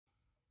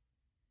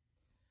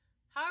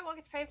Hi,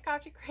 welcome to Pain's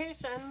Crafty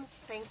Creations.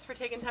 Thanks for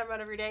taking time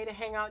out of your day to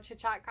hang out, chit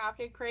chat,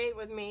 crafty, create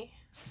with me.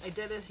 I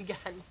did it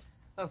again.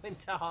 I went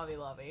to Hobby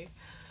Lobby.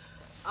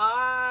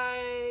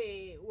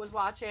 I was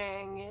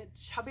watching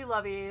Chubby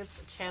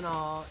Lovey's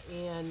channel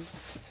and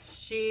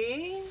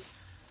she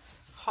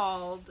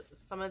hauled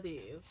some of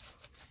these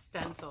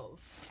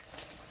stencils.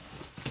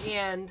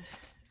 And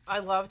I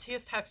love to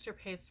use texture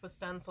paste with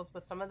stencils,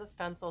 but some of the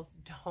stencils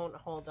don't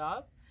hold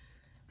up.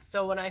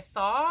 So when I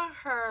saw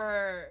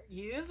her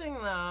using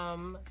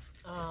them,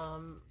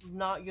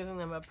 not using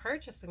them but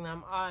purchasing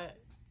them,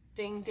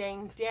 ding,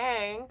 dang,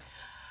 dang,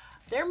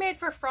 they're made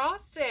for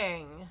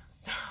frosting.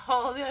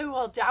 So they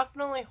will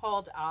definitely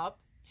hold up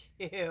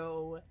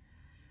to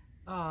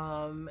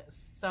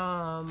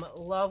some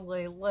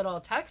lovely little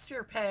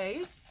texture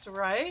paste,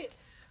 right?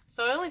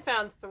 So I only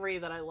found 3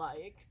 that I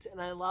liked,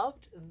 and I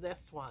loved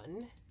this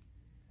one.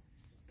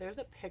 There's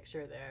a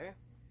picture there.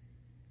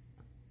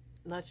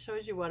 And that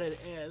shows you what it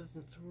is.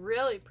 It's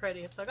really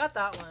pretty. So I got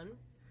that one.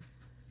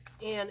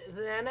 And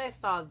then I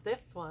saw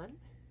this one.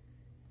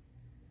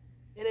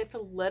 And it's a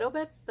little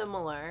bit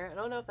similar. I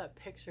don't know if that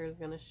picture is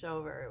going to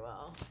show very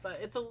well. But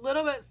it's a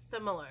little bit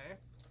similar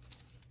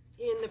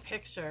in the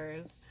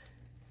pictures.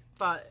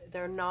 But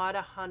they're not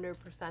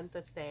 100%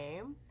 the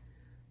same.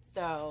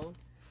 So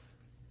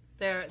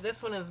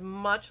this one is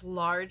much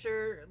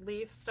larger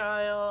leaf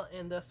style.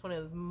 And this one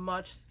is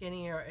much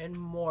skinnier and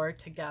more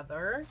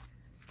together.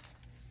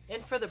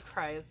 And for the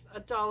price,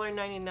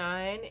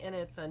 $1.99, and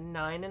it's a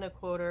 9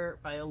 1/4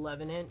 by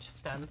 11-inch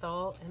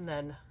stencil. And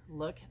then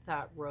look at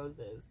that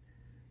roses. Is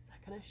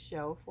that gonna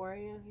show for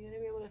you? You gonna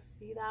be able to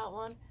see that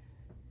one?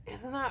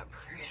 Isn't that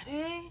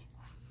pretty?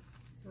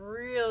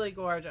 Really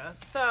gorgeous.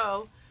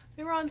 So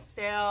they were on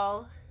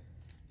sale,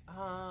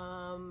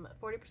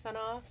 40%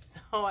 off.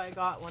 So I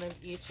got one of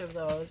each of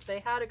those. They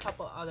had a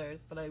couple others,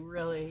 but I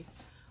really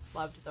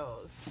loved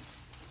those.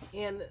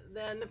 And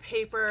then the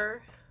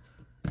paper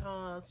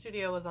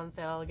Studio was on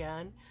sale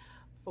again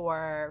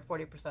for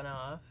 40%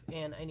 off,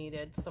 and I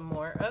needed some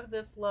more of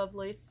this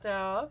lovely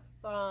stuff.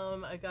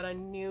 I got a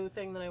new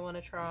thing that I want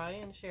to try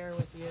and share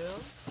with you,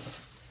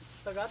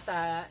 so I got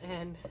that,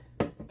 and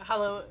a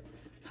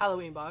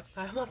Halloween box.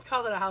 I almost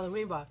called it a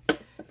Halloween box.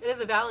 It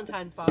is a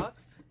Valentine's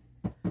box.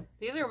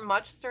 These are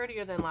much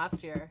sturdier than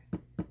last year.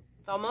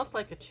 It's almost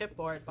like a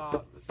chipboard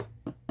box.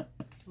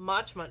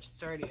 Much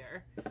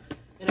sturdier.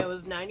 And it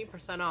was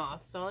 90%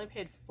 off, so I only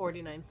paid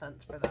 49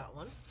 cents for that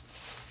one.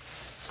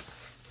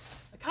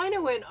 I kind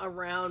of went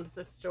around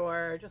the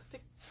store just to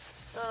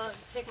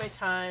take my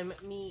time,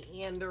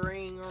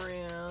 meandering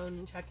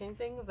around, checking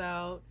things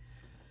out.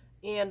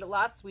 And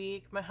last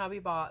week, my hubby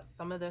bought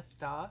some of this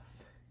stuff.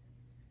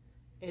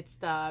 It's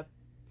the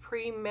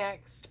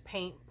pre-mixed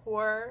paint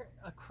pour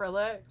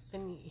acrylics,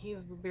 and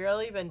he's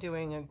really been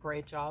doing a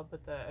great job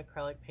with the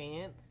acrylic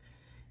paints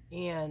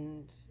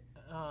and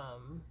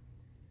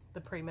the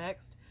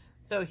pre-mixed.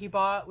 So we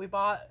bought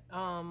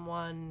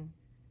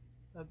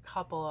a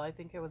couple, I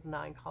think it was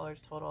 9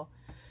 colors total,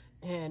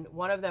 and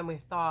one of them we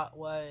thought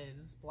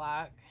was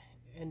black,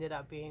 ended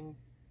up being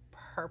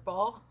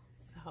purple,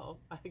 so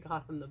I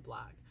got him the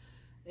black,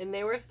 and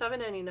they were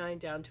 $7.99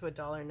 down to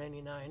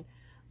 $1.99,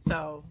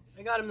 so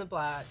I got him the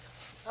black.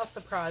 I'll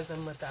surprise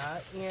him with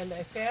that. And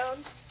I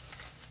found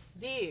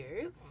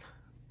these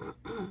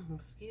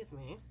excuse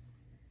me.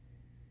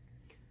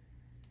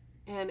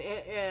 And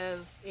it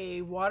is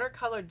a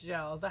watercolor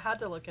gels. I had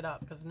to look it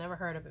up because I've never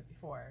heard of it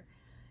before.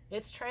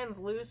 It's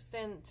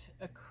translucent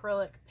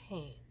acrylic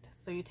paint.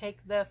 So you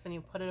take this and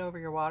you put it over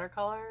your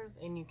watercolors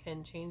and you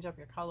can change up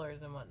your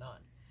colors and whatnot.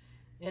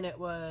 And it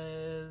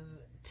was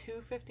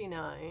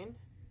 $2.59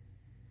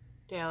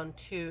 down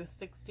to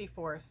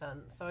 64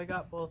 cents. So I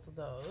got both of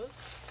those.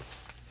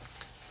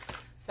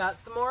 Got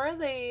some more of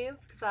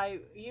these because I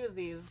use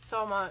these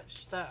so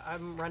much that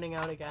I'm running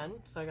out again.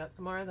 So I got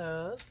some more of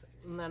those.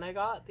 And then I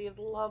got these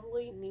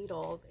lovely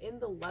needles in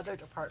the leather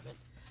department.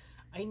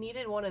 I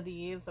needed one of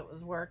these that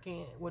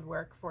would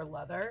work for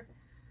leather,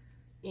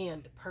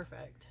 and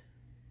perfect.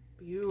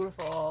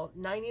 Beautiful.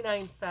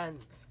 99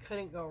 cents.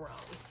 Couldn't go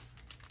wrong.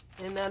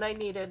 And then I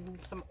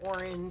needed some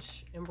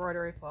orange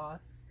embroidery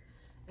floss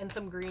and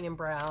some green and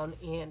brown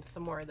and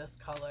some more of this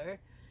color.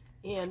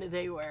 And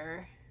they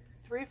were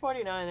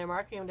 $3.49. They're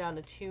marking them down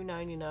to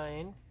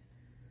 $2.99.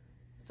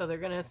 So they're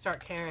going to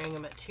start carrying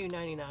them at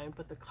 $2.99,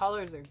 but the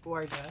colors are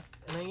gorgeous.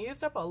 And I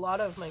used up a lot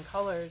of my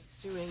colors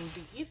doing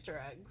the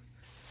Easter eggs.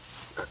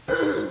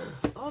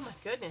 Oh my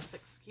goodness,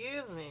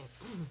 excuse me.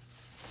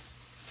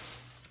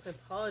 I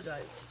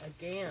apologize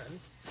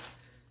again.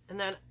 And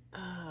then,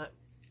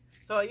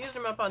 so I used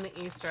them up on the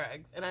Easter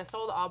eggs, and I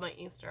sold all my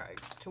Easter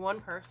eggs to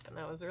one person.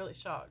 I was really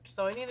shocked.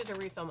 So I needed to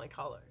refill my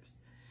colors.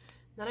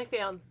 Then I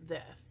found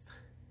this.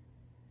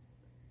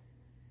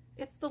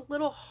 It's the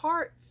little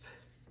hearts.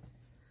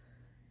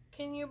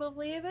 Can you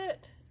believe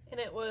it? And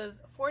it was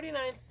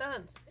 49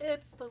 cents.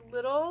 It's the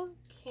little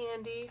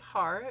candy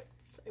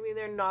hearts. I mean,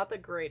 they're not the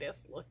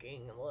greatest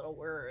looking little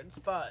words,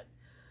 but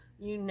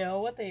you know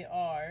what they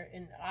are.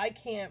 And I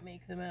can't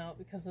make them out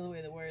because of the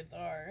way the words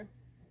are.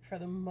 for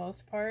the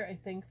most part. I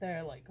think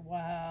they're like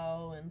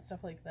wow and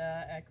stuff like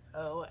that,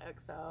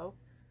 XOXO.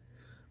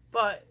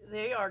 But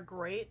they are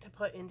great to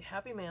put into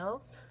Happy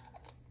Meals.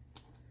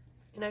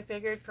 And I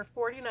figured for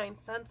 49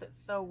 cents, it's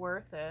so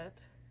worth it.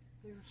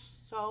 They're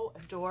so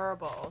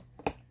adorable.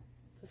 So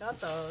I got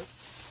those.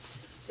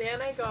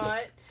 Then I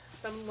got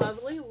some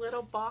lovely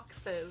little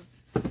boxes.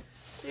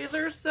 These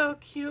are so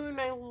cute,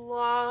 and I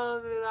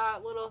love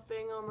that little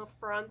thing on the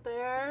front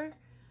there.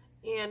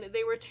 And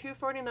they were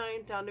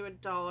 $2.49 down to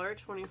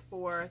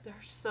 $1.24. They're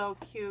so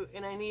cute,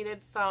 and I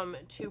needed some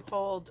to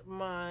hold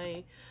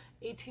my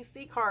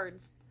ATC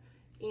cards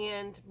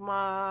and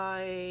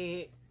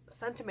my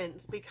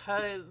sentiments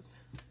because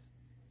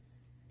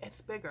it's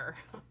bigger.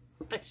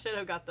 I should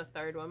have got the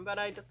third one, but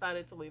I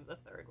decided to leave the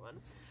third one.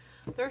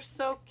 They're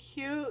so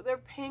cute. They're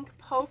pink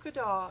polka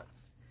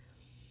dots.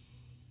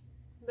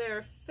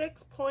 They're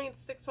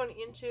 6.61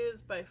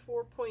 inches by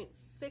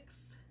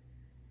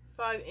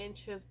 4.65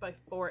 inches by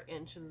 4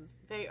 inches.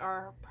 They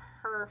are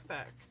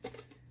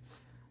perfect.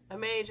 I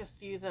may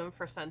just use them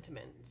for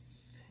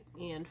sentiments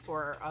and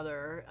for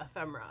other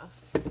ephemera.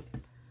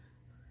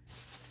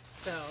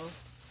 So,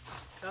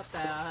 got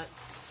that.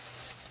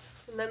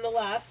 And then the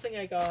last thing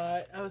I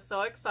got, I was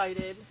so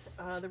excited.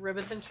 The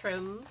ribbons and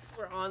trims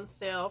were on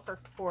sale for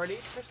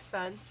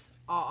 40%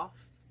 off.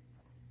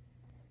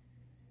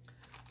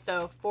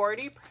 So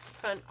 40%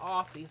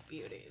 off these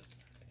beauties.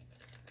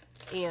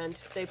 And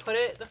they put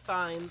the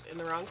signs in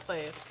the wrong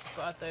place,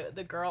 but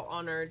the girl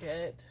honored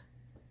it.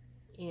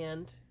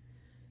 And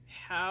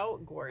how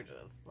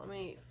gorgeous. Let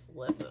me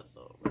flip this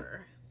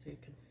over so you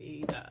can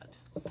see that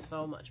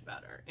so much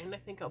better. And I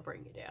think I'll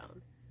bring it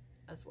down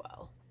as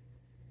well.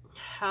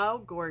 How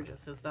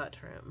gorgeous is that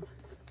trim?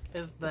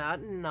 Is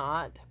that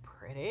not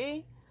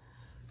pretty?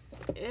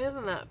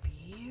 Isn't that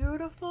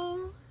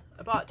beautiful?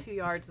 I bought 2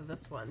 yards of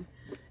this one.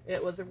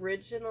 It was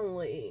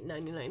originally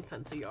 99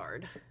 cents a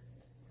yard.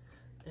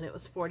 And it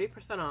was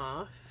 40%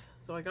 off.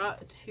 So I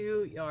got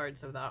 2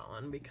 yards of that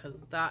one because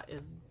that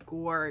is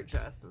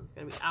gorgeous. And it's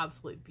going to be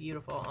absolutely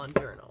beautiful on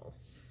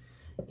journals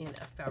and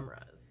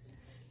ephemeras.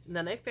 And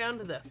then I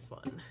found this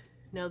one.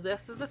 Now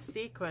this is a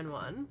sequin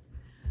one,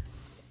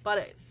 but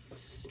it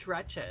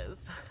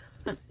stretches.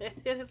 It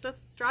is a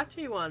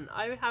stretchy one.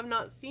 I have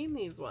not seen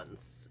these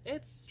ones.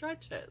 It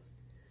stretches.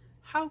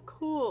 How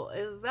cool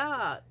is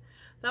that?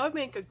 That would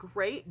make a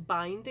great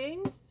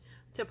binding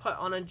to put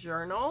on a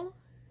journal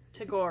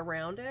to go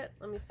around it.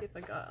 Let me see if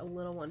I got a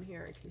little one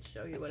here. I can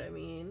show you what I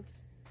mean.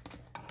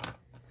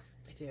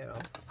 I do.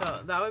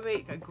 So that would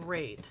make a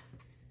great,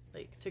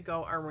 like, to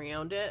go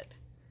around it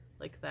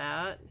like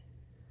that.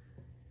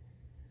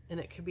 And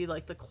it could be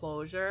like the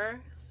closure.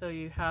 So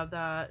you have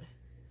that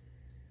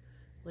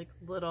like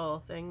little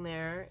thing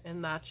there,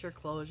 and that's your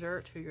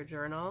closure to your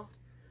journal.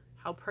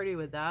 How pretty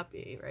would that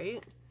be,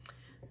 right?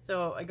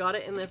 So I got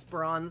it in this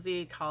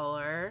bronzy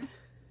color.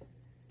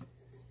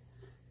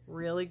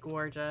 Really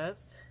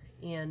gorgeous.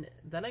 And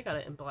then I got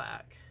it in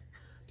black.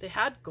 They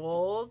had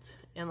gold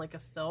and like a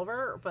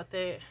silver, but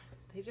they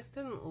just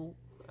didn't,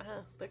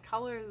 the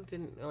colors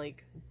didn't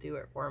like do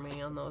it for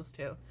me on those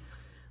two.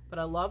 But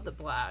I love the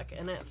black,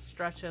 and it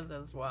stretches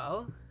as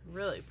well.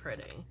 Really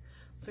pretty.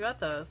 So I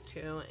got those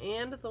two.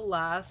 And the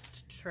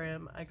last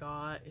trim I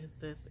got is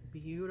this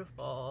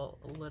beautiful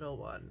little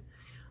one.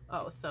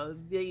 Oh, so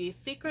the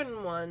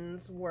sequin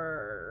ones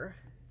were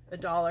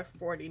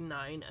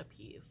 $1.49 a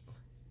piece.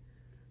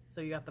 So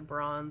you got the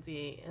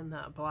bronzy and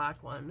that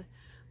black one.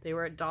 They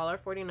were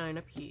 $1.49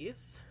 a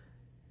piece.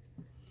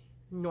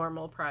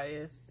 Normal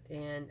price,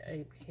 and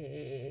I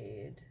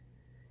paid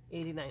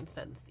 89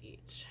 cents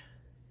each.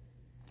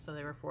 So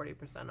they were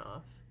 40%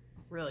 off.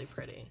 Really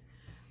pretty.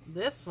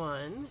 This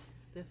one,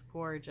 this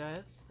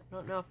gorgeous. I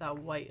don't know if that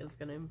white is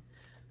going to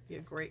be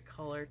a great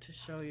color to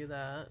show you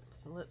that.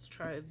 So let's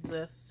try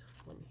this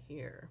one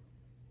here.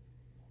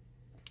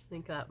 I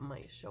think that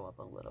might show up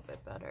a little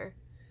bit better.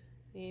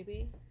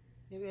 Maybe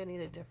I need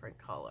a different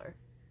color.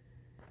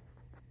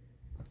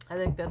 I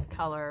think this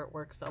color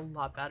works a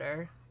lot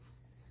better.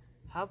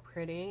 How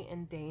pretty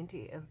and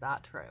dainty is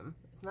that trim?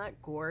 Isn't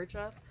that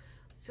gorgeous?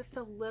 It's just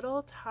a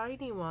little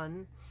tiny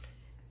one,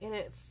 and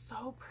it's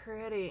so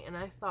pretty, and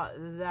I thought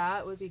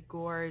that would be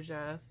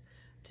gorgeous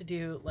to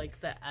do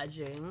like the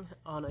edging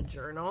on a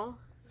journal.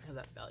 I have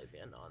that belly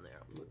band on there.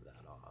 I'll move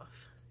that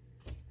off.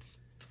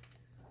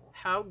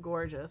 How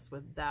gorgeous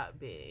would that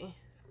be,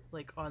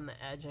 like on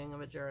the edging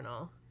of a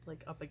journal,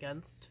 like up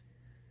against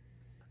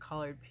a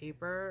colored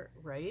paper,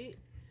 right?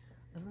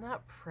 Isn't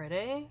that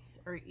pretty?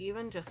 Or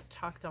even just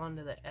tucked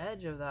onto the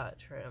edge of that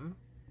trim.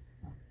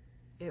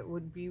 It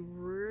would be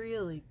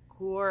really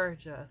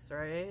gorgeous,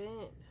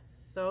 right?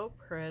 So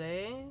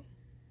pretty.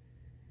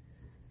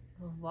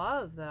 I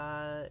love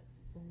that.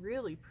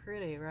 Really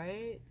pretty,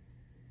 right?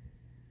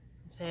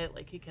 Say it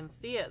like you can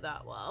see it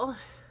that well.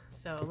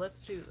 So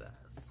let's do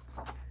this.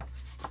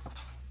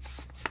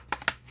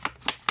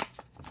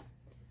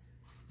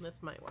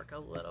 This might work a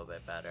little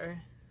bit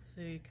better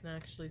so you can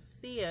actually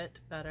see it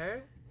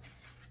better.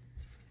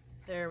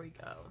 There we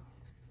go.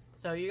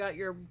 So you got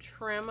your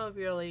trim of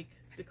your like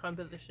the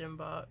composition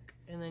book,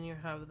 and then you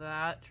have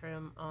that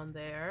trim on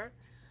there.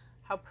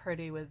 How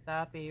pretty would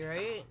that be,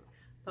 right?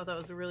 Thought that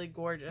was a really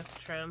gorgeous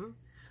trim.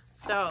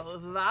 So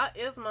that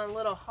is my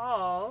little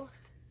haul.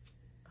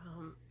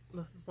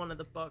 This is one of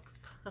the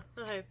books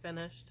I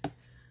finished.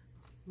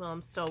 Well,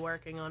 I'm still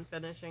working on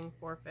finishing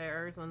for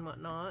fairs and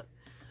whatnot.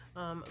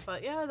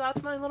 But yeah,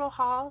 that's my little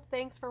haul.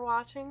 Thanks for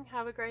watching.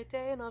 Have a great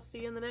day, and I'll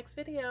see you in the next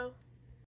video.